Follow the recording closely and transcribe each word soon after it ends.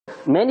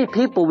Many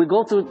people, we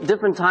go through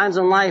different times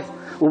in life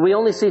where we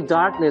only see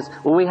darkness,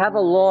 where we have a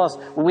loss,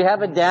 where we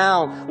have a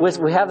down, where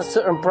we have a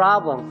certain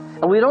problem.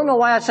 And we don't know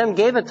why Hashem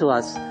gave it to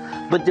us.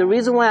 But the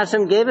reason why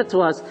Hashem gave it to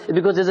us is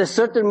because there's a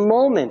certain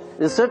moment,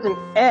 there's a certain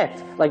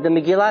et, like the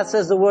Megillah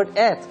says the word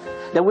et,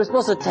 that we're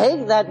supposed to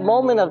take that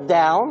moment of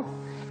down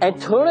and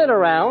turn it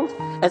around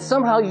and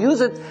somehow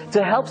use it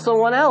to help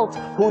someone else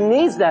who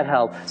needs that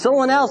help.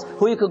 Someone else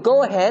who you could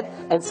go ahead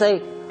and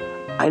say,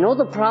 I know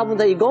the problem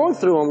that you're going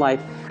through in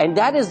life. And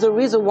that is the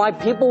reason why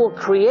people were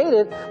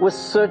created with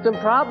certain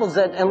problems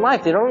in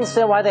life. They don't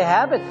understand why they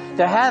have it.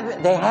 They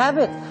have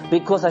it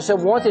because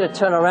Hashem wanted to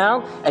turn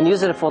around and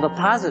use it for the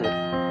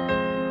positive.